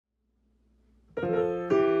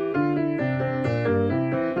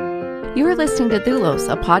You are listening to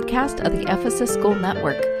Doulos, a podcast of the Ephesus School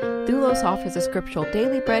Network. Doulos offers a scriptural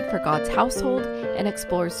daily bread for God's household and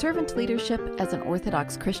explores servant leadership as an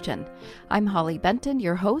Orthodox Christian. I'm Holly Benton,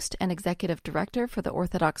 your host and Executive Director for the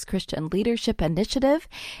Orthodox Christian Leadership Initiative,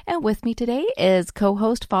 and with me today is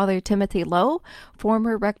co-host Father Timothy Lowe,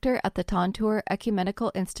 former rector at the Tantur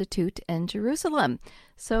Ecumenical Institute in Jerusalem.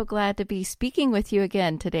 So glad to be speaking with you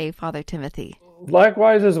again today, Father Timothy.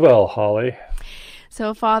 Likewise as well, Holly.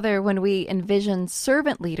 So, Father, when we envision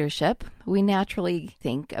servant leadership, we naturally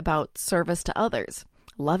think about service to others,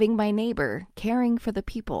 loving my neighbor, caring for the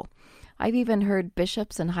people. I've even heard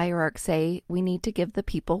bishops and hierarchs say we need to give the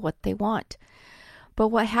people what they want. But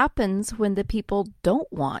what happens when the people don't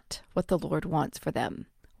want what the Lord wants for them?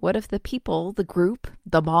 What if the people, the group,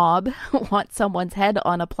 the mob, want someone's head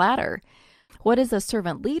on a platter? What is a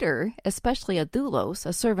servant leader, especially a doulos,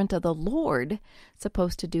 a servant of the Lord,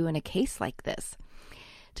 supposed to do in a case like this?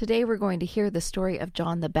 Today we're going to hear the story of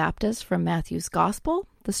John the Baptist from Matthew's Gospel,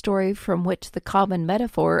 the story from which the common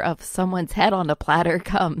metaphor of someone's head on a platter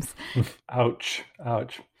comes. Ouch,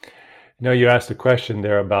 ouch. You asked a question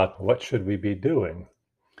there about what should we be doing.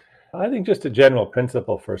 I think just a general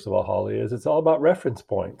principle, first of all, Holly, is it's all about reference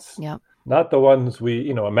points. Yeah. Not the ones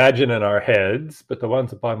we, imagine in our heads, but the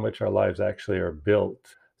ones upon which our lives actually are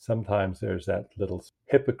built. Sometimes there's that little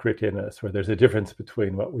hypocrite in us where there's a difference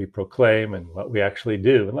between what we proclaim and what we actually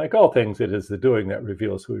do. And like all things, it is the doing that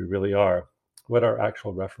reveals who we really are, what our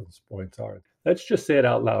actual reference points are. Let's just say it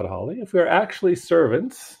out loud, Holly. If we're actually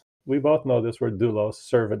servants, we both know this word doulos,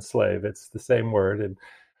 servant, slave. It's the same word. And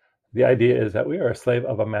the idea is that we are a slave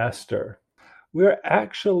of a master. We're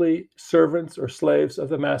actually servants or slaves of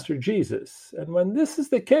the Master Jesus. And when this is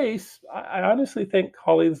the case, I honestly think,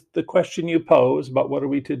 Holly, the question you pose about what are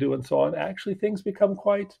we to do and so on, actually things become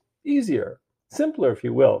quite easier, simpler, if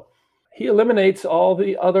you will. He eliminates all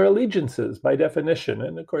the other allegiances by definition.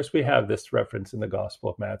 And of course, we have this reference in the Gospel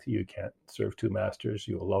of Matthew. You can't serve two masters.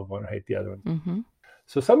 You will love one or hate the other one. Mm-hmm.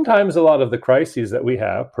 So sometimes a lot of the crises that we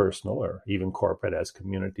have, personal or even corporate as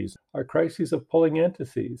communities, are crises of pulling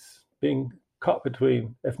antitheses, being caught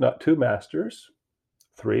between, if not two masters,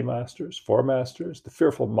 three masters, four masters, the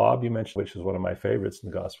fearful mob you mentioned, which is one of my favorites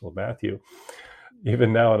in the Gospel of Matthew.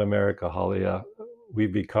 Even now in America, Holly,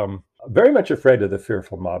 we've become very much afraid of the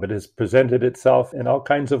fearful mob. It has presented itself in all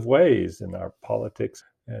kinds of ways in our politics.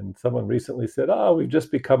 And someone recently said, we've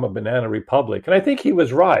just become a banana republic. And I think he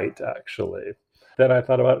was right, actually. Then I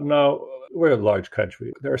thought about, no, we're a large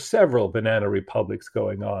country. There are several banana republics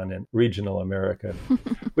going on in regional America,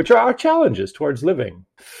 which are our challenges towards living.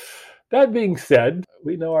 That being said,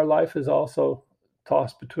 we know our life is also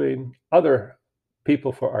tossed between other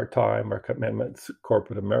people for our time, our commitments,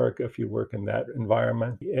 corporate America, if you work in that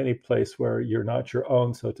environment, any place where you're not your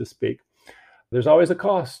own, so to speak. There's always a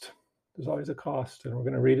cost. There's always a cost. And we're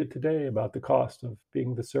going to read it today about the cost of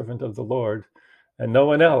being the servant of the Lord and no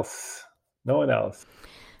one else. No one else.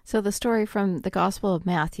 So the story from the Gospel of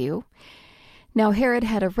Matthew. Now Herod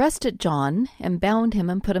had arrested John and bound him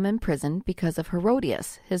and put him in prison because of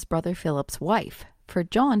Herodias, his brother Philip's wife. For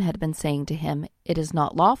John had been saying to him, "It is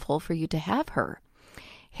not lawful for you to have her."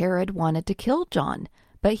 Herod wanted to kill John,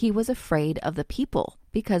 but he was afraid of the people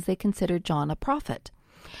because they considered John a prophet.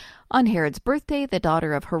 On Herod's birthday, the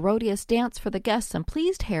daughter of Herodias danced for the guests and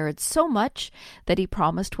pleased Herod so much that he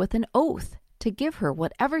promised with an oath to give her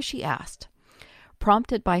whatever she asked.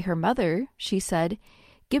 Prompted by her mother, she said,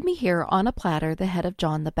 "Give me here on a platter the head of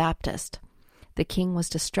John the Baptist." The king was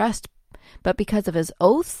distressed, but because of his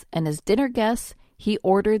oaths and his dinner guests, he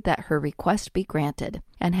ordered that her request be granted,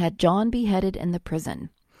 and had John beheaded in the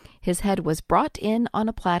prison. His head was brought in on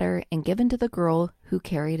a platter and given to the girl who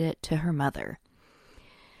carried it to her mother.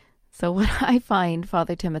 So what I find,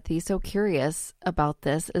 Father Timothy, so curious about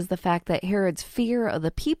this is the fact that Herod's fear of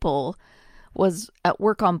the people was at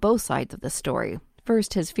work on both sides of the story.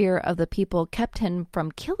 First, his fear of the people kept him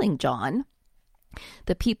from killing John.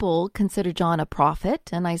 The people considered John a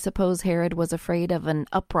prophet, and I suppose Herod was afraid of an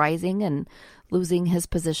uprising and losing his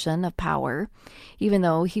position of power, even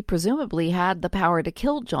though he presumably had the power to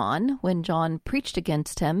kill John when John preached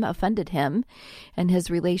against him, offended him, and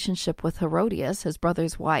his relationship with Herodias, his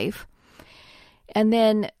brother's wife. And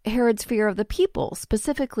then Herod's fear of the people,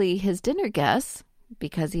 specifically his dinner guests,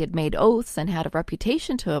 because he had made oaths and had a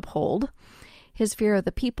reputation to uphold. His fear of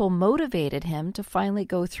the people motivated him to finally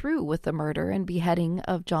go through with the murder and beheading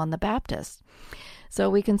of John the Baptist. So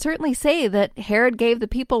we can certainly say that Herod gave the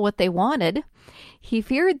people what they wanted. He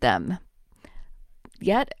feared them.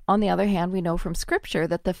 Yet, on the other hand, we know from Scripture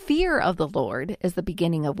that the fear of the Lord is the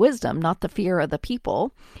beginning of wisdom, not the fear of the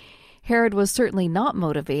people. Herod was certainly not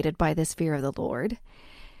motivated by this fear of the Lord.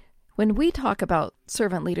 When we talk about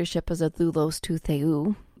servant leadership as a doulos to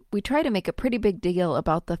theou, we try to make a pretty big deal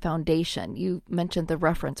about the foundation. You mentioned the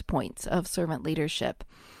reference points of servant leadership.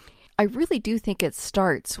 I really do think it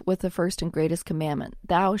starts with the first and greatest commandment.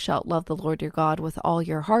 Thou shalt love the Lord your God with all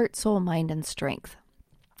your heart, soul, mind, and strength.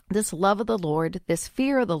 This love of the Lord, this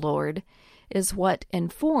fear of the Lord, is what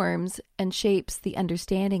informs and shapes the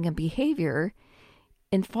understanding and behavior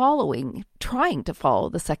in trying to follow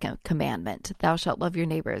the second commandment. Thou shalt love your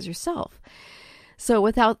neighbor as yourself. So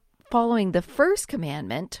without following the first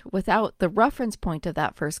commandment, without the reference point of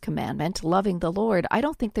that first commandment, loving the Lord, I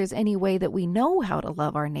don't think there's any way that we know how to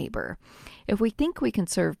love our neighbor. If we think we can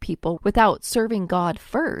serve people without serving God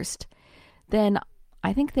first, then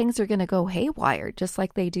I think things are going to go haywire, just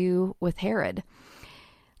like they do with Herod.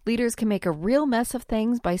 Leaders can make a real mess of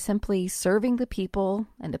things by simply serving the people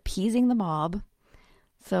and appeasing the mob.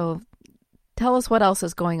 So tell us what else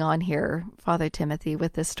is going on here, Father Timothy,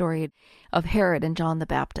 with this story of Herod and John the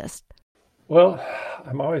Baptist. Well,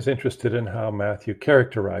 I'm always interested in how Matthew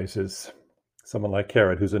characterizes someone like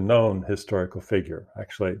Herod, who's a known historical figure.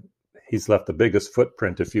 Actually, he's left the biggest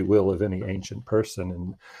footprint, if you will, of any ancient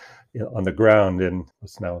person on the ground in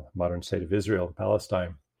what's now the modern state of Israel and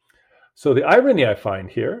Palestine. So the irony I find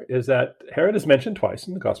here is that Herod is mentioned twice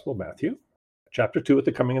in the Gospel of Matthew. Chapter 2 at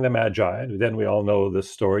the coming of the Magi, and then we all know the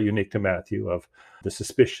story unique to Matthew of the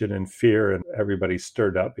suspicion and fear, and everybody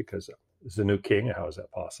stirred up because there's a new king. How is that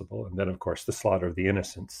possible? And then, of course, the slaughter of the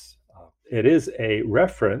innocents. It is a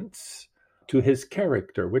reference to his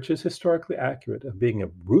character, which is historically accurate, of being a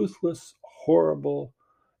ruthless, horrible,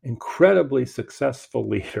 incredibly successful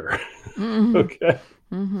leader. Mm-hmm. Okay?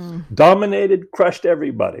 Mm-hmm. Dominated, crushed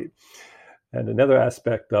everybody. And another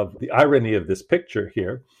aspect of the irony of this picture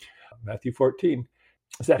here, Matthew 14,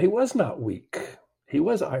 is that he was not weak. He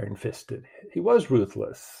was iron-fisted. He was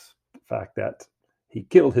ruthless. The fact that he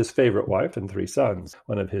killed his favorite wife and 3 sons,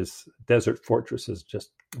 one of his desert fortresses just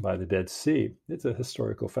by the Dead Sea. It's a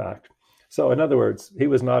historical fact. So in other words, he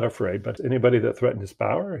was not afraid, but anybody that threatened his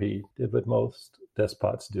power, he did what most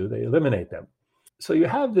despots do. They eliminate them. So you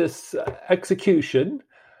have this execution.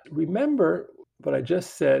 Remember what I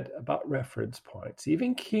just said about reference points.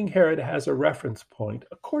 Even King Herod has a reference point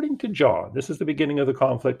according to John. This is the beginning of the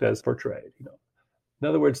conflict as portrayed. In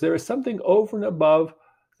other words, there is something over and above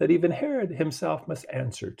that even Herod himself must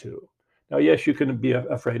answer to. Now, yes, you can be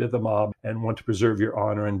afraid of the mob and want to preserve your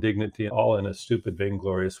honor and dignity, all in a stupid,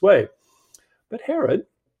 vainglorious way. But Herod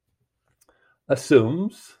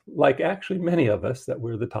assumes, like actually many of us, that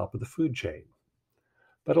we're the top of the food chain.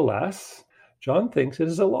 But alas, John thinks it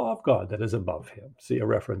is a law of God that is above him. See, a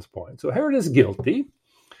reference point. So Herod is guilty.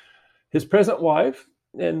 His present wife,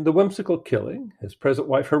 in the whimsical killing, his present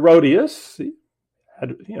wife Herodias,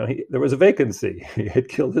 there was a vacancy. He had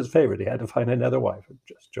killed his favorite. He had to find another wife.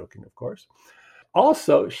 Just joking, of course.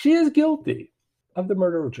 Also, she is guilty of the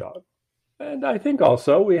murder of John. And I think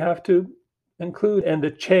also we have to include in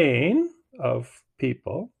the chain of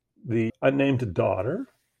people the unnamed daughter,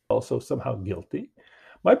 also somehow guilty.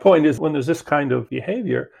 My point is, when there's this kind of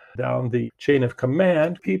behavior down the chain of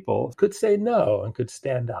command, people could say no and could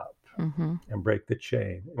stand up and break the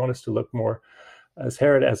chain. I want us to look more as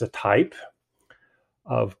Herod as a type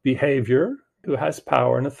of behavior who has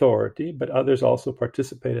power and authority, but others also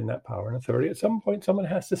participate in that power and authority. At some point, someone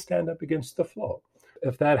has to stand up against the flow.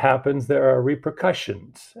 If that happens, there are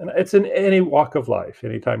repercussions. And it's in any walk of life.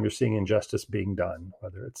 Anytime you're seeing injustice being done,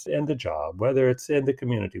 whether it's in the job, whether it's in the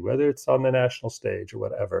community, whether it's on the national stage or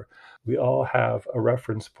whatever, we all have a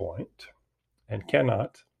reference point and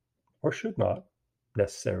cannot or should not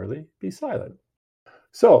necessarily be silent.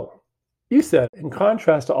 So you said, in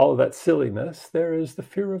contrast to all of that silliness, there is the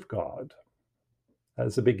fear of God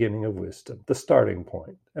as the beginning of wisdom, the starting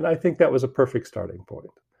point. And I think that was a perfect starting point.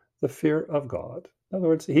 The fear of God. In other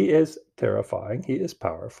words, he is terrifying. He is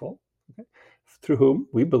powerful, through whom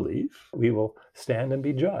we believe we will stand and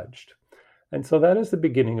be judged. And so that is the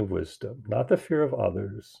beginning of wisdom, not the fear of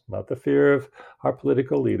others, not the fear of our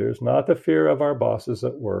political leaders, not the fear of our bosses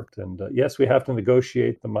at work. And yes, we have to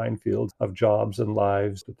negotiate the minefields of jobs and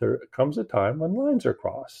lives, but there comes a time when lines are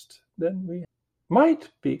crossed. Then we might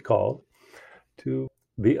be called to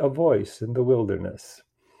be a voice in the wilderness,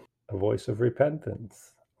 a voice of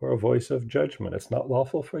repentance, or a voice of judgment. It's not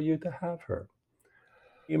lawful for you to have her.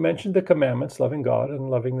 You mentioned the commandments, loving God and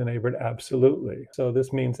loving the neighbor, absolutely. So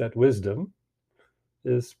this means that wisdom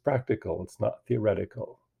is practical. It's not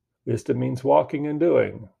theoretical. Wisdom means walking and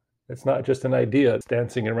doing. It's not just an idea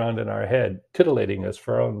dancing around in our head, titillating us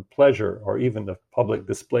for our own pleasure, or even the public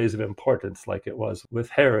displays of importance like it was with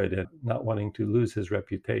Herod and not wanting to lose his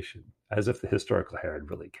reputation, as if the historical Herod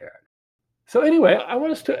really cared. So anyway, I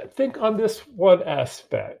want us to think on this one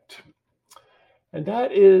aspect, and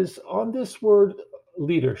that is on this word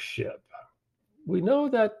leadership. We know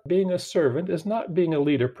that being a servant is not being a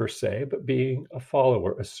leader per se, but being a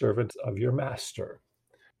follower, a servant of your master.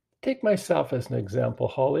 Take myself as an example,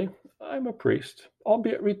 Holly. I'm a priest,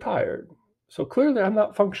 albeit retired. So clearly I'm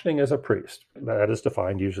not functioning as a priest. That is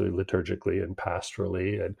defined usually liturgically and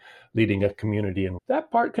pastorally and leading a community. And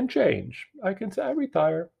that part can change. I can say I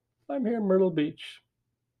retire. I'm here in Myrtle Beach,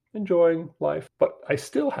 enjoying life. But I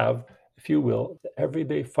still have, if you will, the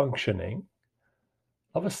everyday functioning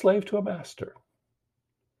of a slave to a master.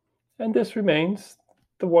 And this remains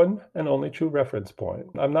the one and only true reference point.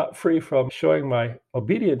 I'm not free from showing my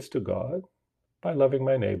obedience to God by loving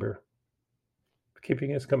my neighbor,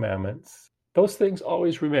 keeping his commandments. Those things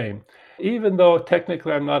always remain. Even though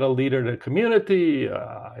technically I'm not a leader in a community,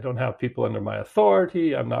 I don't have people under my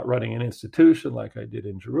authority, I'm not running an institution like I did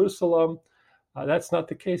in Jerusalem. That's not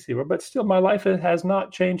the case here. But still, my life has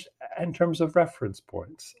not changed in terms of reference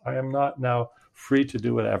points. I am not now free to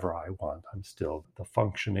do whatever I want. I'm still the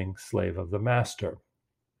functioning slave of the master.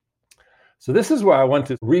 So this is where I want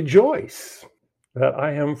to rejoice that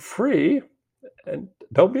I am free, and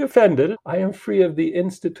don't be offended, I am free of the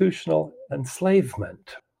institutional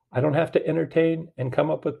enslavement. I don't have to entertain and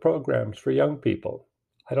come up with programs for young people.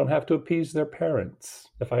 I don't have to appease their parents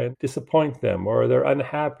if I disappoint them or they're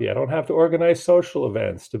unhappy. I don't have to organize social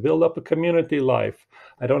events to build up a community life.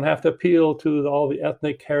 I don't have to appeal to all the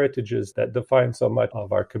ethnic heritages that define so much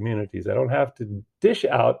of our communities. I don't have to dish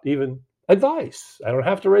out even advice. I don't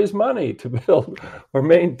have to raise money to build or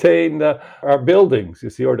maintain our buildings, you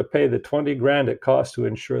see, or to pay the 20 grand it cost to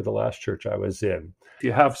insure the last church I was in. If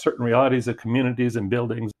you have certain realities of communities and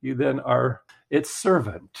buildings, you then are its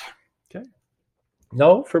servant. Okay?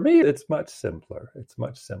 No, for me, it's much simpler. It's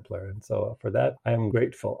much simpler. And so for that, I am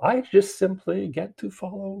grateful. I just simply get to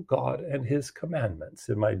follow God and his commandments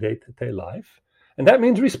in my day-to-day life. And that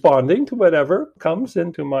means responding to whatever comes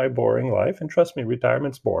into my boring life. And trust me,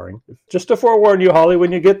 retirement's boring. Just to forewarn you, Holly,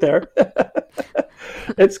 when you get there,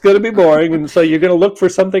 it's going to be boring. And so you're going to look for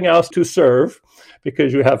something else to serve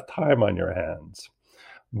because you have time on your hands.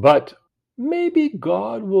 But maybe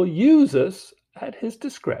God will use us at his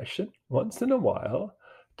discretion once in a while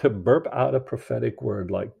to burp out a prophetic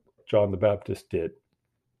word like John the Baptist did.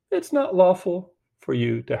 It's not lawful for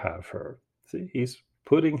you to have her. See, he's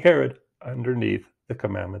putting Herod underneath the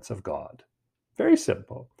commandments of God. Very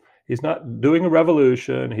simple. He's not doing a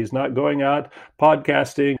revolution. He's not going out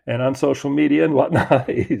podcasting and on social media and whatnot.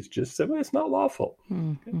 He's just saying, it's not lawful.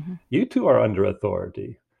 Mm-hmm. Okay? You too are under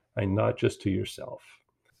authority, and not just to yourself.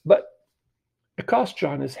 But it cost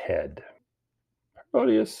John his head.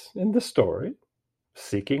 Herodias, in the story,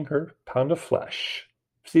 seeking her pound of flesh,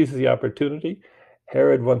 seizes the opportunity.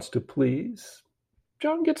 Herod wants to please.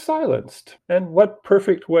 John gets silenced. And what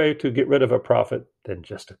perfect way to get rid of a prophet than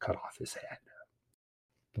just to cut off his head?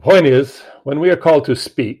 The point is, when we are called to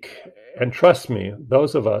speak, and trust me,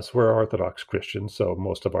 those of us, we're Orthodox Christians, so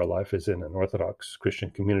most of our life is in an Orthodox Christian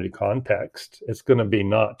community context. It's going to be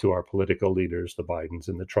not to our political leaders, the Bidens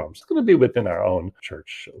and the Trumps. It's going to be within our own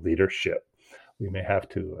church leadership. We may have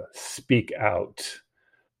to speak out.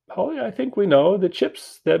 Holly, I think we know the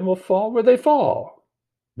chips then will fall where they fall,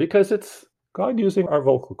 because it's God using our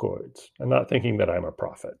vocal cords and not thinking that I'm a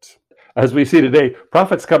prophet. As we see today,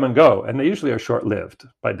 prophets come and go, and they usually are short-lived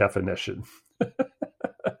by definition.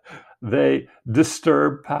 They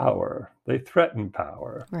disturb power. They threaten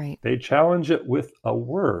power. Right. They challenge it with a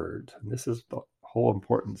word. And this is the whole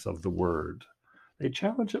importance of the word. They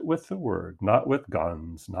challenge it with the word, not with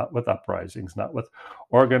guns, not with uprisings, not with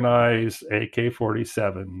organized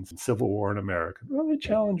AK-47s, Civil War in America. No, they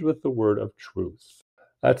challenge with the word of truth.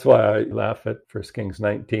 That's why I laugh at 1 Kings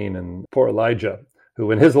 19 and poor Elijah, who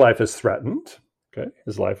when his life is threatened,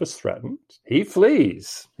 his life is threatened, he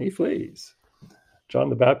flees. John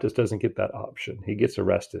the Baptist doesn't get that option. He gets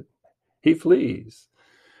arrested. He flees,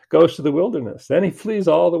 goes to the wilderness. Then he flees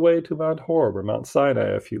all the way to Mount Horeb, or Mount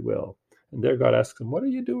Sinai, if you will. And there God asks him, what are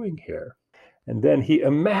you doing here? And then he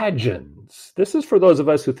imagines. This is for those of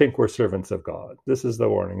us who think we're servants of God. This is the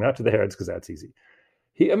warning, not to the Herods, because that's easy.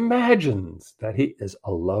 He imagines that he is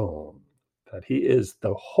alone, that he is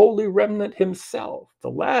the holy remnant himself, the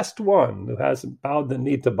last one who hasn't bowed the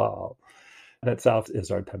knee to Baal. And itself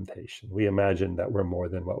is our temptation. We imagine that we're more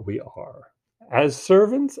than what we are. As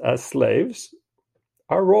servants, as slaves,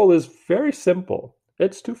 our role is very simple.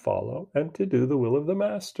 It's to follow and to do the will of the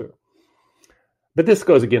master. But this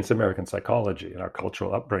goes against American psychology and our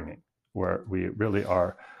cultural upbringing, where we really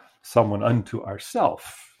are someone unto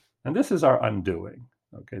ourself. And this is our undoing.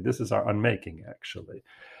 Okay, this is our unmaking, actually.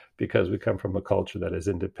 because we come from a culture that is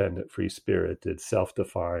independent, free-spirited,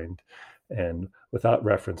 self-defined, and without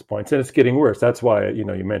reference points. And it's getting worse. That's why, you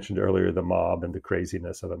mentioned earlier the mob and the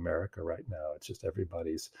craziness of America right now. It's just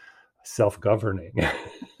everybody's self-governing.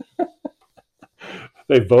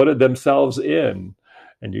 They voted themselves in,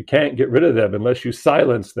 and you can't get rid of them unless you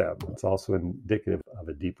silence them. It's also indicative of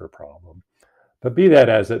a deeper problem. But be that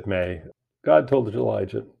as it may, God told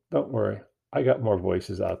Elijah, don't worry, I got more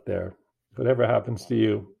voices out there. Whatever happens to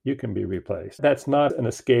you, you can be replaced. That's not an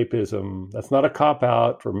escapism. That's not a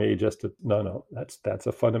cop-out for me just to, no, that's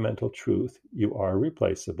a fundamental truth. You are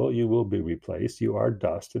replaceable. You will be replaced. You are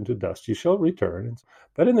dust, and to dust you shall return.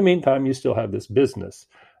 But in the meantime, you still have this business.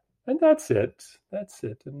 And that's it. That's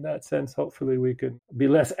it. In that sense, hopefully we can be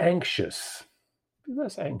less anxious. Be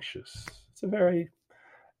less anxious. It's a very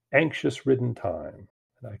anxious-ridden time.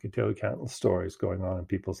 I could tell you countless stories going on in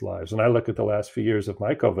people's lives. And I look at the last few years of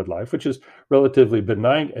my COVID life, which is relatively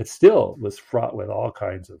benign. It still was fraught with all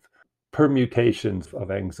kinds of permutations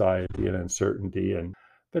of anxiety and uncertainty.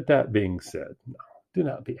 But that being said, no, do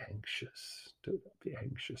not be anxious. Do not be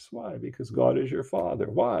anxious. Why? Because God is your Father.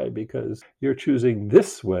 Why? Because you're choosing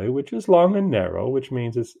this way, which is long and narrow, which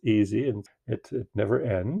means it's easy and it never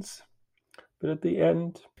ends. But at the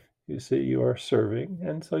end, you see, you are serving,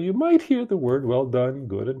 and so you might hear the word, well done,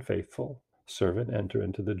 good and faithful servant, enter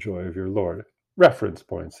into the joy of your Lord. Reference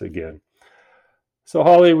points again. So,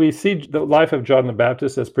 Holly, we see the life of John the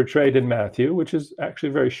Baptist as portrayed in Matthew, which is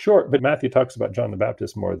actually very short, but Matthew talks about John the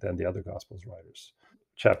Baptist more than the other Gospels writers.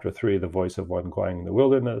 Chapter 3, the voice of one crying in the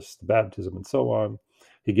wilderness, the baptism, and so on.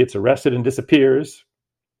 He gets arrested and disappears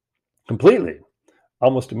completely,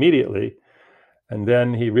 almost immediately, and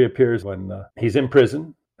then he reappears when he's in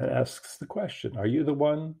prison, and asks the question, are you the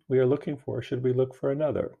one we are looking for? Should we look for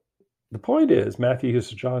another? The point is, Matthew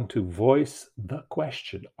uses John to voice the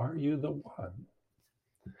question, are you the one?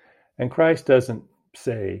 And Christ doesn't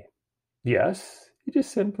say yes. He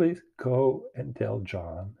just simply go and tell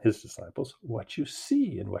John, his disciples, what you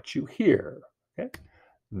see and what you hear. Okay?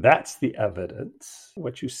 That's the evidence,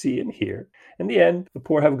 what you see and hear. In the end, the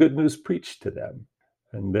poor have good news preached to them.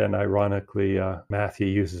 And then, ironically, Matthew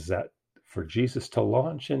uses that for Jesus to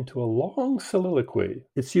launch into a long soliloquy.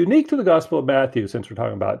 It's unique to the Gospel of Matthew, since we're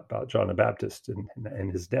talking about John the Baptist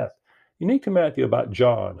and his death. Unique to Matthew about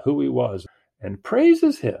John, who he was, and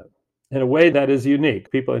praises him in a way that is unique.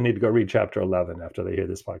 People need to go read chapter 11 after they hear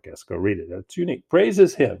this podcast. Go read it. It's unique.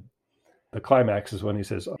 Praises him. The climax is when he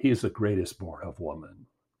says, he's the greatest born of woman.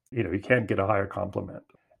 You can't get a higher compliment.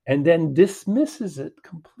 And then dismisses it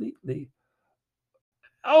completely.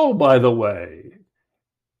 Oh, by the way,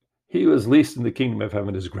 he who is least in the kingdom of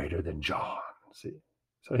heaven is greater than John. See?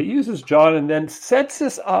 So he uses John and then sets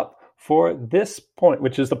us up for this point,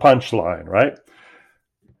 which is the punchline, right?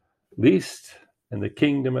 Least in the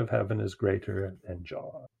kingdom of heaven is greater than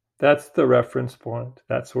John. That's the reference point.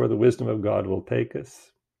 That's where the wisdom of God will take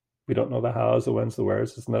us. We don't know the hows, the whens, the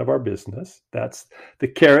wheres. It's none of our business. That's the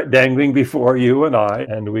carrot dangling before you and I,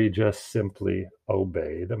 and we just simply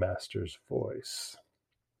obey the Master's voice.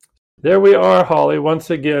 There we are, Holly. Once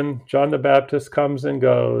again, John the Baptist comes and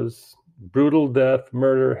goes. Brutal death,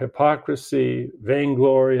 murder, hypocrisy,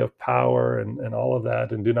 vainglory of power, and all of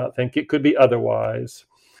that. And do not think it could be otherwise.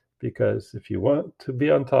 Because if you want to be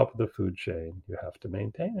on top of the food chain, you have to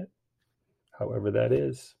maintain it, however that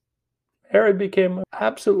is. Herod became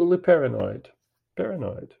absolutely paranoid.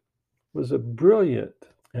 Was a brilliant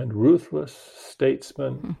and ruthless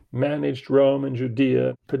statesman, managed Rome and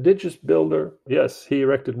Judea, prodigious builder. Yes, he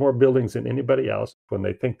erected more buildings than anybody else. When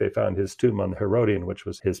they think they found his tomb on the Herodian, which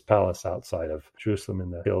was his palace outside of Jerusalem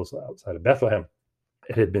in the hills outside of Bethlehem,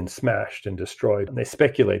 it had been smashed and destroyed. And they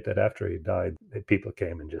speculate that after he died, people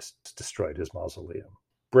came and just destroyed his mausoleum.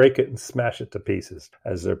 Break it and smash it to pieces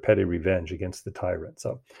as their petty revenge against the tyrant.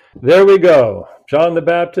 So there we go. John the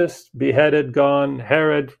Baptist, beheaded, gone.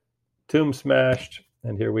 Herod, tomb smashed.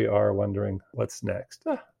 And here we are wondering what's next.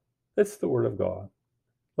 It's the Word of God.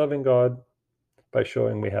 Loving God by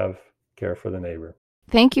showing we have care for the neighbor.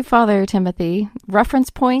 Thank you, Father Timothy. Reference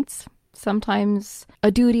points, sometimes a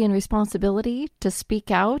duty and responsibility to speak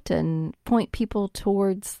out and point people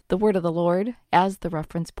towards the Word of the Lord as the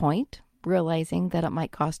reference point, realizing that it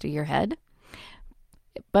might cost you your head,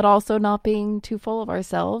 but also not being too full of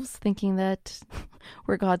ourselves, thinking that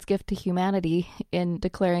we're God's gift to humanity in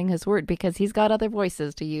declaring His word, because He's got other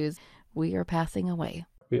voices to use. We are passing away.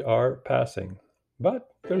 We are passing, but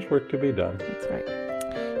there's work to be done. That's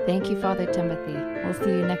right. Thank you, Father Timothy. We'll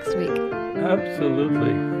see you next week.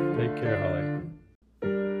 Absolutely. Take care, Holly.